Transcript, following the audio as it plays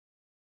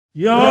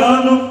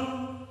Yanu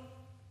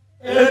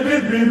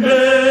ebibrimbe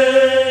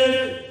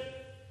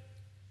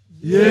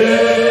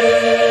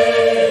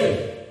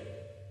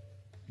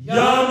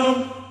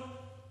Yanu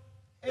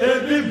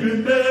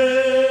ebibrimbe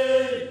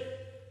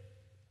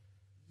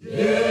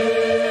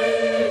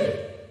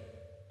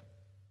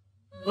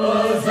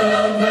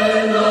Ozambe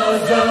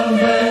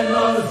Ozambe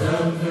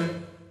Ozambe.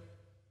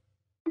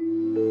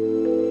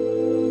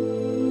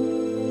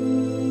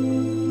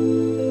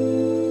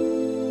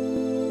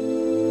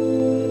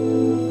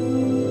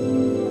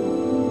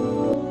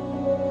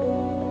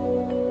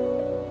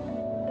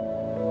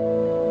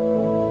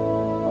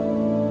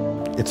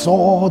 It's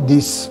all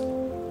this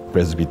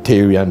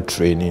Presbyterian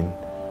training,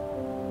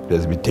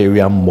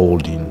 Presbyterian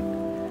molding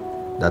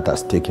that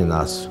has taken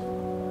us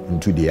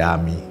into the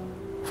army.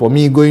 For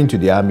me, going to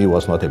the army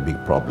was not a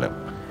big problem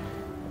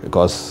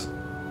because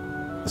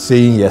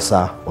saying yes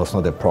sir was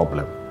not a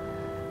problem.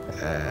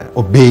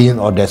 Obeying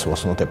orders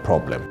was not a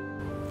problem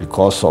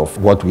because of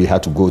what we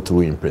had to go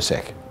through in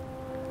Presec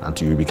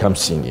until you become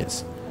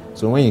seniors.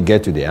 So when you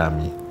get to the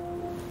army,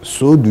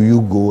 so do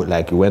you go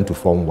like you went to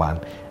Form 1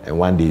 and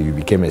one day you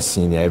became a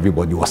senior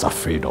everybody was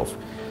afraid of.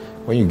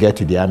 When you get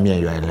to the army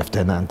and you're a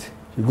lieutenant,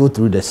 you go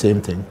through the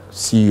same thing.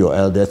 See your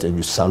elders and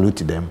you salute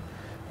them.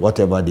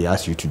 Whatever they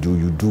ask you to do,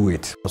 you do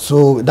it.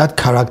 So that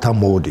character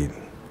molding,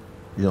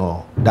 you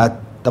know,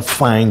 the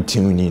fine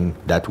tuning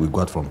that we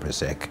got from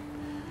Presec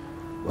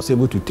was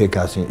able to take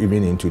us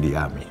even into the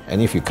army. And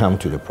if you come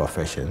to the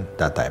profession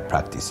that I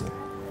practice in,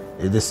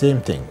 it's the same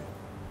thing.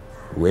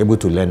 We're able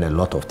to learn a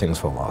lot of things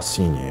from our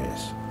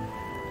seniors.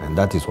 And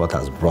that is what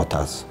has brought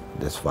us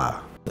this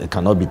far. It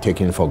cannot be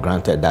taken for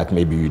granted that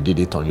maybe you did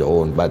it on your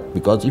own, but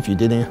because if you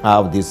didn't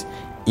have these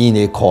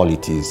innate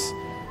qualities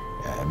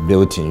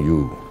built in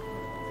you,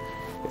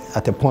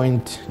 at a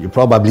point you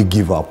probably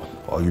give up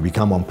or you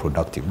become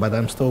unproductive. But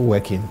I'm still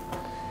working,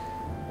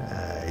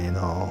 you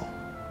know.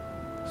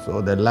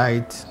 So the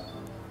light,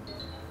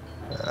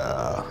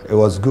 it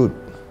was good.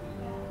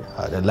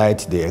 The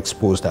light they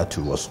exposed that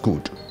to was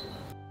good.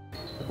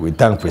 We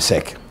thank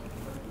Presec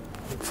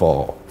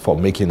for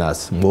making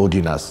us,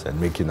 molding us and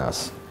making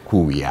us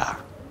who we are.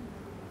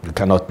 We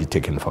cannot be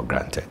taken for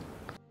granted.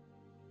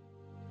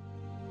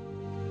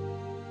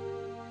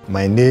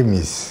 My name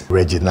is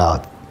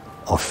Reginald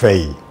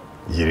Offei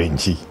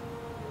Yirenkyi.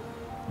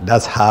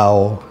 That's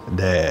how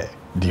the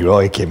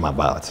Roy came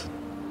about.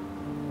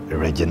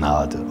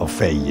 Reginald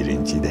Offei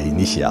Yirenkyi, the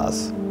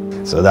initials.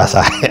 So that's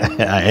how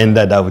I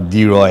ended up with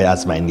D-Roy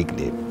as my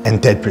nickname.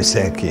 Entered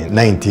Presec in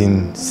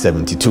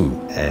 1972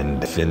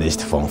 and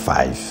finished Form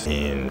 5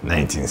 in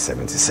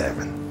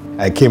 1977.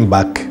 I came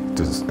back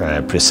to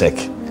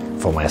Presec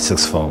for my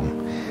 6th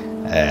form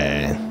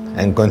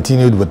and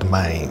continued with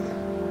my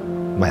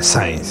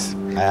science.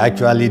 I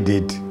actually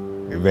did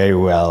very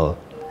well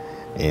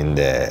in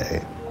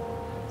the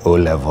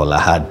O-level. I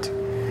had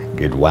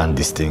grade 1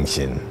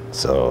 distinction,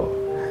 so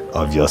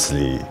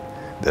obviously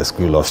the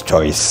school of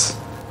choice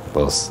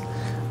was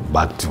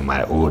back to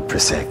my old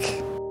Presec.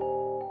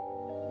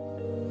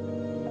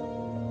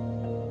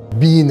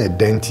 Being a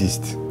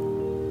dentist,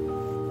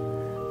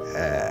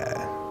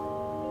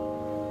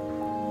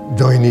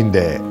 joining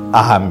the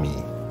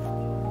army,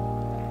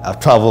 I've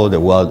traveled the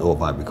world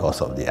over because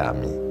of the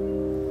army.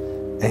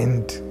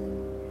 And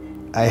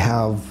I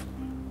have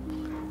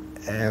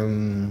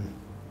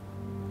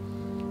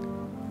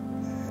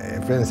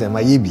friends in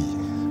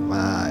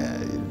I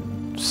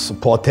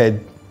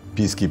supported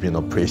peacekeeping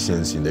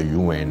operations in the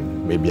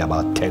UN, maybe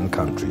about 10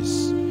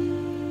 countries.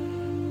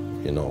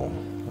 You know,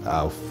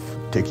 I've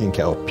taken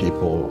care of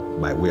people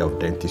by way of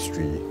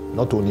dentistry,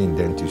 not only in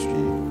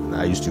dentistry.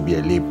 I used to be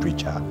a lay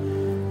preacher.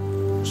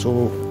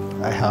 So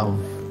I have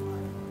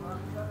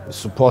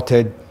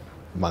supported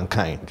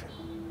mankind,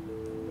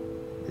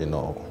 you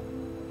know,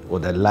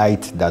 with the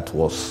light that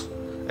was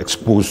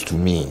exposed to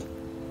me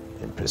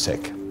in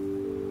Presec.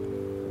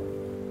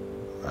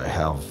 I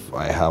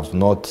have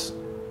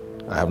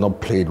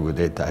not played with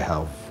it. I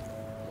have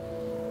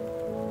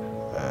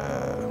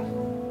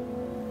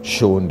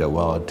shown the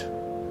world,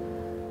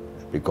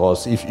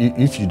 because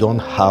if you don't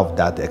have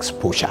that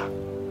exposure,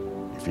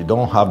 if you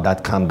don't have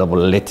that candle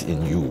lit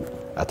in you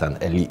at an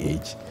early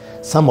age,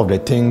 some of the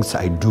things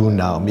I do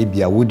now,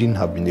 maybe I wouldn't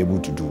have been able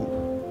to do.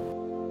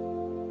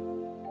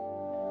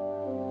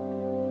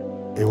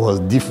 It was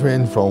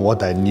different from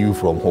what I knew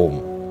from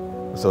home.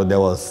 So there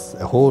was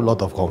a whole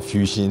lot of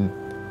confusion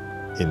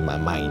in my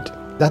mind.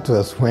 That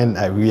was when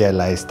I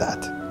realized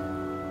that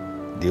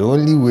the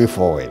only way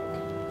forward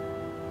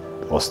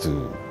was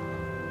to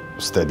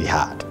study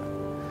hard.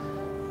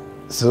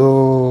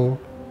 So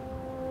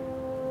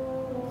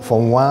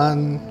Form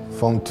 1,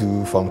 Form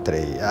 2, Form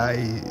 3,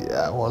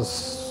 I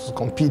was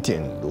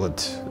competing with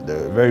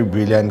the very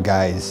brilliant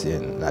guys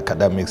in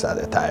academics at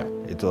the time.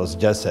 It was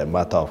just a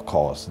matter of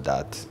course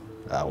that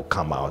I would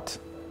come out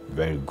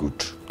very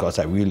good because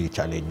I really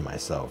challenged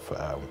myself.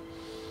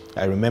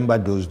 I remember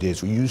those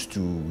days we used to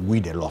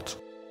weed a lot.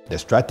 The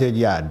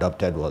strategy I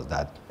adopted was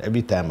that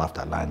every time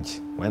after lunch,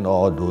 when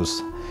all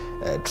those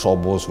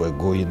troubles were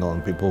going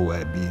on, people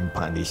were being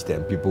punished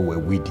and people were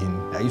weeding,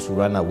 I used to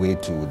run away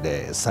to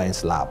the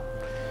science lab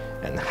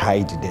and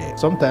hide there.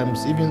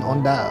 Sometimes even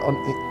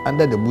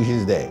under the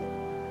bushes there,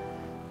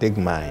 take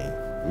my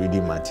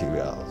reading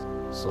materials.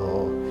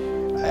 So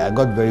I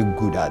got very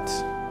good at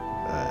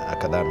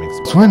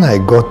academics. So when I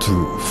got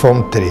to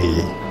Form 3,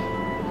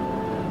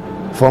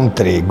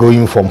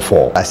 going Form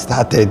 4, I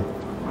started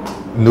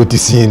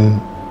noticing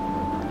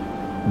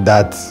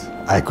that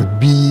I could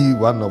be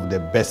one of the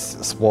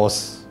best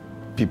sports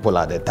people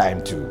at the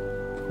time too.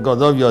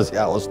 Because obviously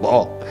I was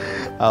tall.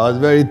 I was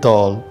very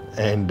tall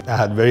and I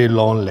had very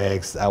long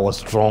legs. I was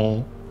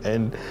strong.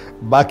 And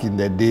back in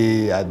the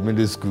day at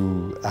middle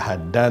school, I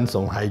had done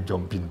some high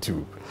jumping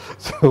too.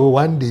 So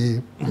one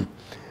day,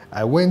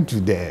 I went to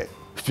the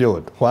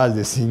field while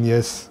the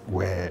seniors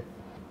were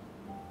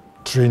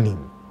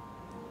training.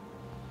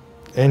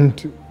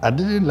 And I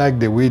didn't like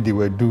the way they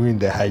were doing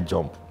the high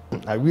jump.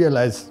 I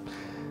realized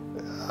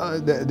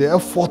the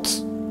effort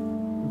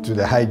to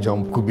the high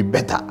jump could be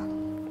better.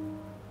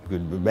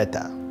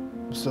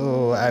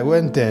 So I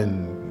went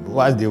and,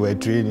 while they were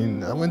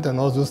training, I went and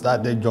also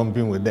started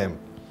jumping with them.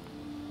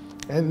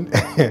 And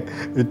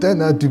it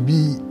turned out to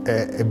be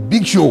a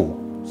big show.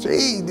 So,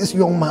 hey, this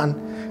young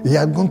man, he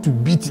had gone to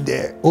beat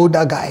the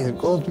older guys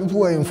because people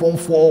were in Form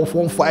 4,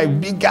 Form 5,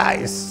 big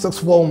guys,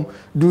 6th Form,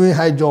 doing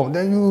high jump.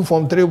 Then you,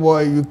 Form 3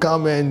 boy, you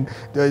come and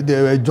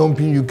they were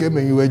jumping, you came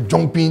and you were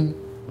jumping.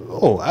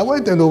 Oh, I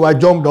went and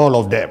over-jumped all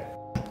of them.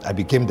 I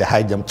became the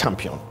high jump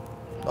champion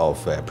of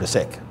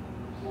Presec.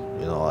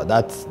 You know,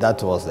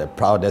 that was the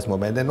proudest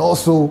moment. And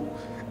also,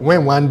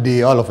 when one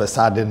day, all of a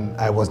sudden,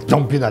 I was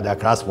jumping at the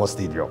Accra Sports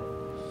Stadium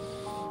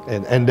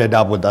and ended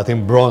up with, I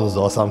think, bronze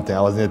or something. I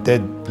was in the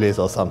 3rd place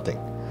or something.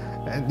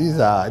 And these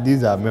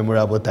are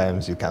memorable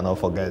times you cannot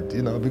forget,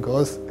 you know,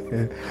 because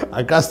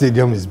Accra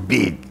Stadium is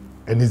big,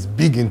 and it's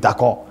big in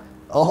Tako.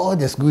 All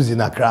the schools in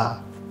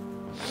Accra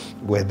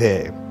were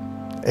there.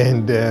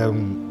 And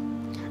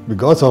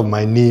because of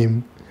my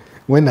name,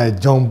 when I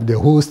jumped, the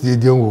whole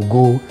stadium will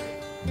go,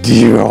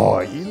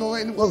 Dero, you know,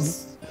 it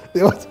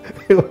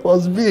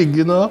was big,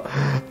 you know.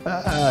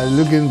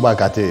 Looking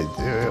back at it,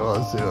 it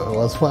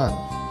was fun.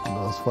 It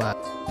was fun.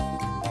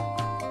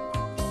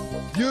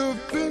 You've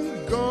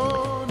been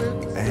gone.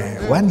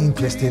 One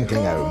interesting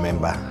thing I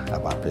remember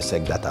about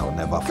Presec that I'll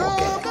never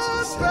forget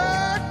is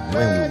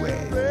when we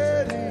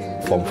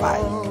were Form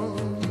 5.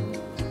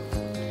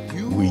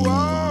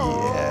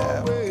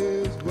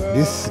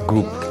 This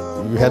group,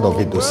 you heard of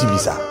it,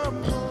 Osibisa.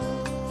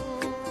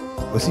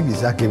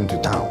 Osibisa came to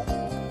town.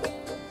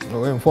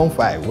 In Form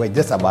 5, we're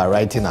just about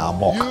writing our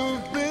mock.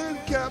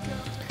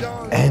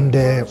 And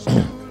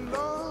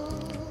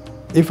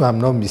if I'm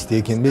not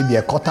mistaken, maybe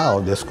a quarter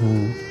of the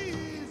school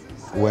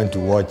went to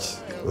watch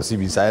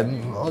Osibisa.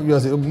 And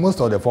obviously, most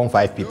of the Form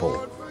 5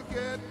 people,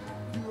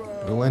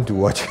 we went to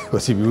watch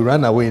Osibisa. We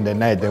ran away in the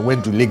night and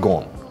went to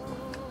Legon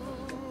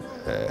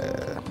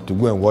to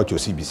go and watch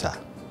Osibisa.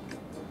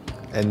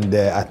 And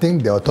I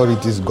think the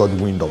authorities got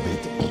wind of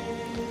it.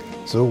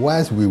 So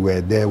whilst we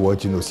were there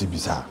watching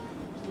Osibisa,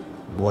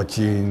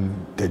 watching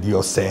Teddy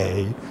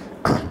Offei,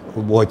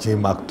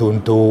 watching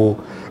Mactonto,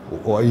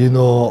 or, you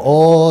know,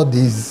 all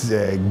these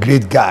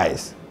great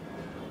guys,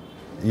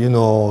 you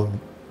know,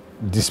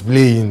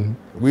 displaying,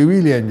 we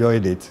really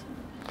enjoyed it.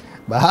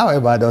 But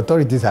however, the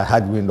authorities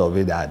had wind of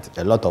it that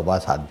a lot of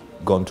us had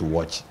gone to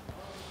watch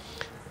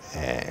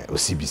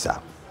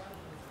Osibisa.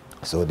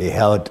 So they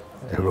held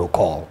a roll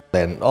call.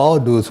 And all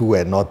those who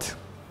were not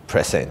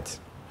present,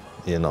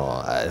 you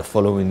know, the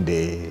following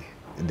day,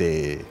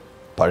 they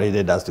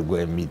paraded us to go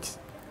and meet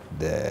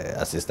the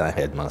assistant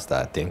headmaster.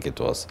 I think it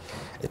was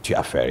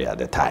Offei at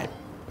the time.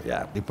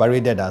 Yeah, they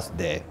paraded us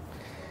there.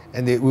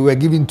 And we were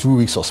given 2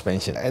 weeks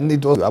suspension. And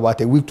it was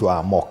about a week to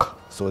our mock.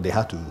 So they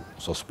had to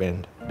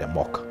suspend the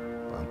mock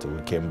until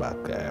we came back.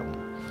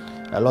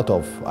 A lot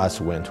of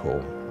us went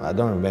home. I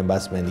don't remember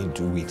spending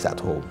 2 weeks at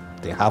home.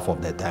 I think half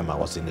of the time I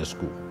was in the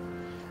school.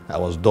 I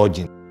was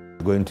dodging,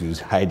 going to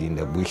hide in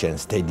the bush and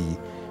study.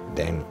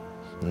 Then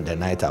in the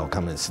night I'll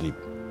come and sleep.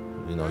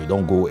 You know, you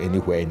don't go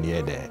anywhere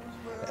near the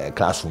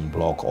classroom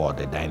block or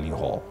the dining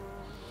hall.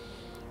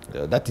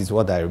 That is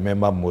what I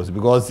remember most,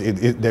 because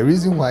the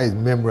reason why it's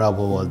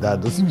memorable was that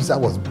Osibisa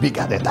was big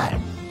at the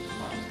time.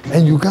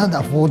 And you can't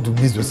afford to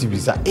miss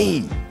Osibisa.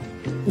 Hey,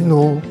 you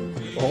know,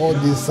 all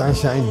this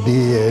sunshine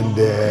day and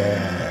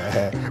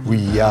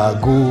we are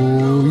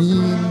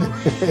going,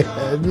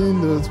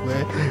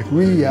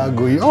 we are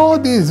going, all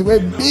these were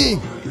big,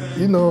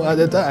 you know, at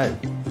the time.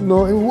 You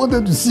know, we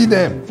wanted to see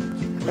them,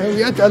 and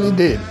we actually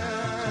did.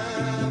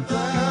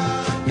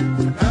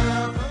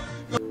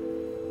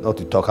 Not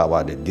to talk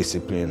about the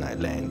discipline I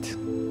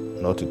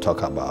learned, not to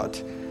talk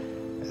about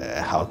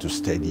how to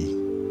study,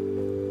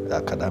 the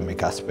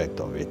academic aspect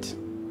of it.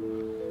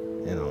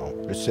 You know,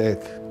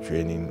 research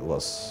training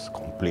was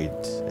complete.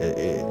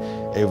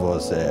 It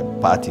was a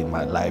part in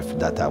my life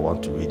that I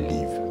want to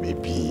relive.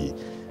 Maybe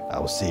I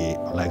would say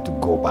I'd like to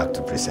go back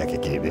to Presec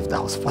again if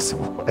that was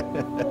possible.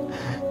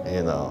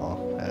 You know,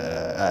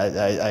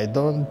 I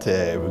don't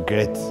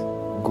regret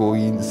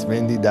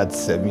spending that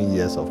 7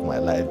 years of my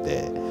life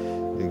there,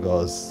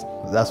 because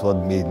that's what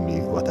made me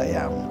what I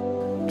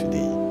am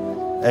today.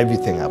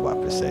 Everything about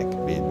Presec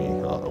made me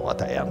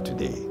what I am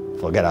today.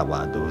 Forget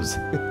about those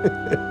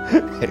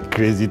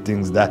crazy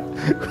things that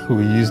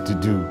we used to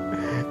do,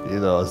 you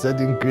know,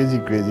 certain crazy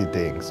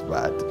things,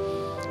 but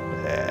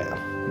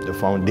the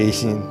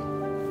foundation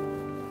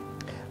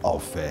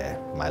of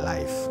my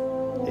life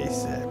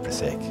is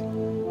Presec.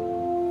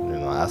 You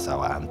know, as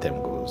our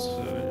anthem goes,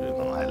 you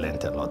know, I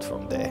learned a lot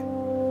from there.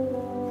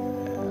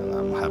 And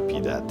I'm happy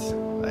that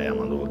I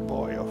am an old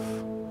boy of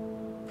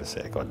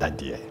Presec,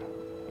 Odadee.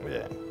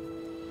 Yeah.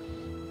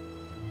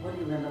 What do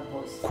you remember,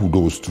 boys?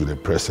 Kudos to the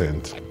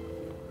present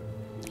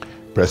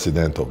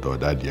president of the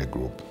Odadee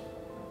group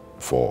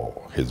for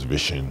his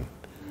vision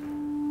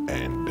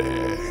and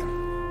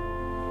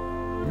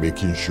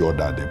making sure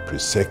that the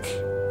Presec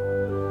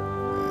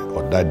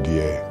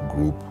Odadee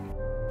group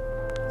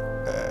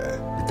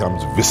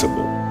becomes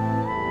visible.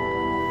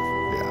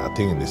 Yeah, I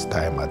think in this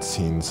time I'd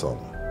seen some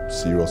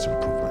serious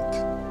improvement.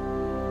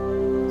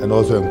 And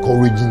also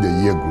encouraging the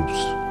year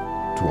groups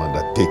to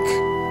undertake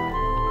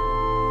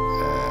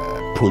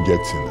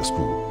projects in the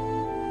school.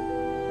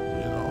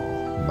 You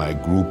know, my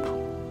group,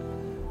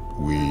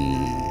 we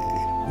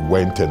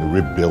went and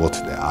rebuilt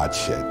the art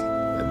shed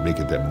and make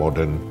it a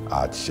modern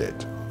art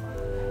shed.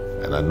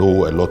 And I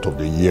know a lot of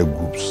the year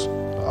groups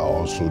are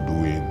also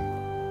doing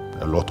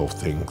a lot of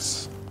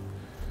things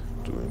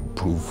to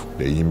improve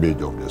the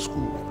image of the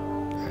school.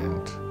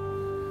 And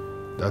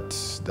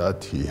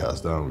that he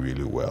has done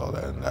really well,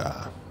 and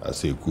I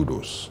say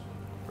kudos.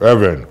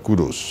 Reverend,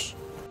 kudos.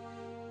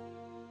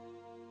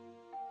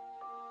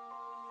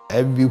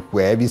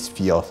 Everywhere, every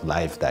sphere of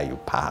life that you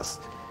pass,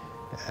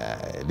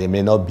 they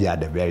may not be at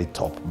the very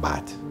top,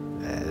 but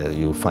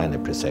you'll find a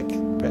Presec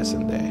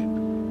person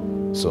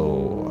there.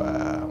 So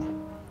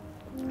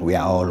we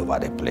are all over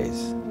the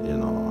place, you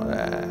know.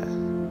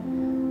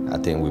 I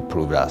think we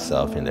proved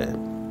ourselves in the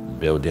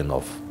building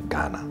of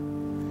Ghana,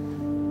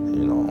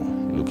 you know,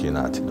 looking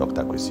at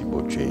Dr. Kwesi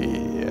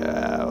Botwe,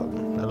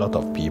 a lot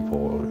of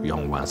people,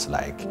 young ones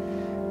like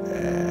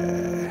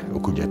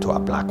Okujeto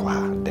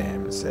Ablakwa,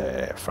 them,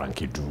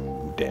 Frankie Du,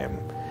 them,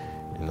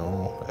 you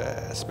know,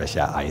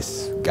 special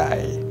ice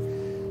guy.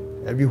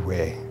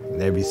 Everywhere,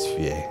 in every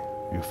sphere,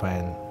 you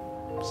find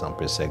some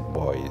Presec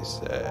boys.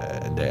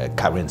 The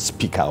current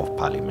Speaker of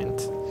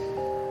Parliament,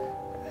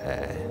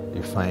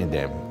 you find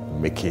them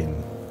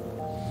making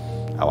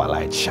our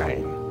light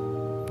shine.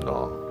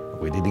 No,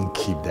 we didn't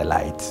keep the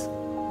light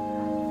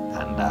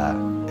under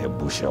a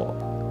bushel.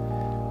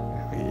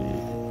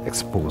 We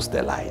exposed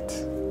the light.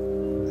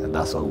 And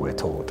that's what we're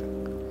told.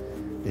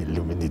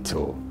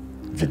 Illuminito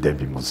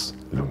videbimus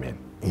lumen.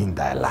 In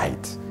thy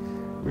light,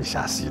 we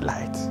shall see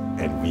light.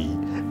 And we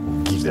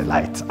will give the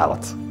light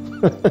out.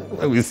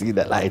 When we see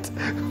the light,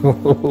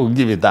 we'll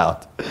give it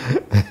out.